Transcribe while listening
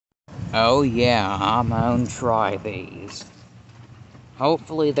Oh yeah, I'm gonna try these.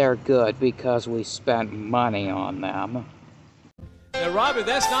 Hopefully they're good because we spent money on them. Now, Robbie,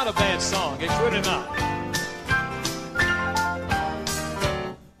 that's not a bad song. It's really not.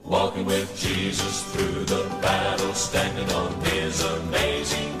 Walking with Jesus through the battle, standing on His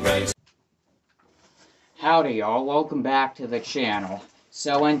amazing grace. Howdy y'all, welcome back to the channel.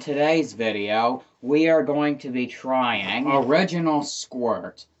 So in today's video, we are going to be trying original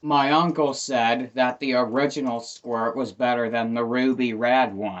squirt. My uncle said that the original squirt was better than the ruby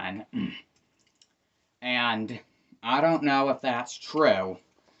red one. And I don't know if that's true.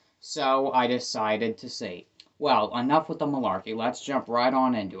 So I decided to see. Well, enough with the malarkey. Let's jump right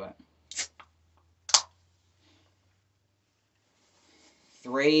on into it.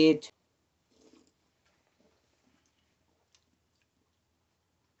 3, 2...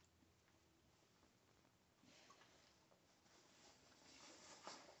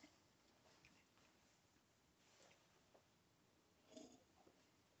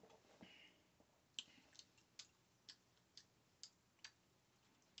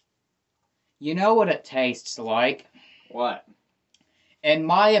 You know what it tastes like? What? In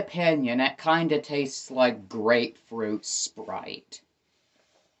my opinion, it kinda tastes like grapefruit Sprite.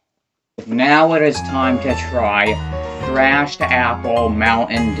 Now it is time to try Thrashed Apple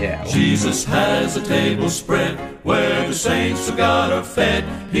Mountain Dew. Jesus has a table spread where the saints of God are fed.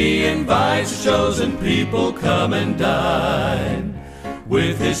 He invites His chosen people, come and dine.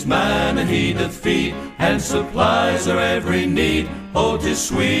 With His manna He doth feed, and supplies our every need. Oh, 'tis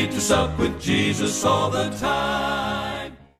sweet to sup with Jesus all the time.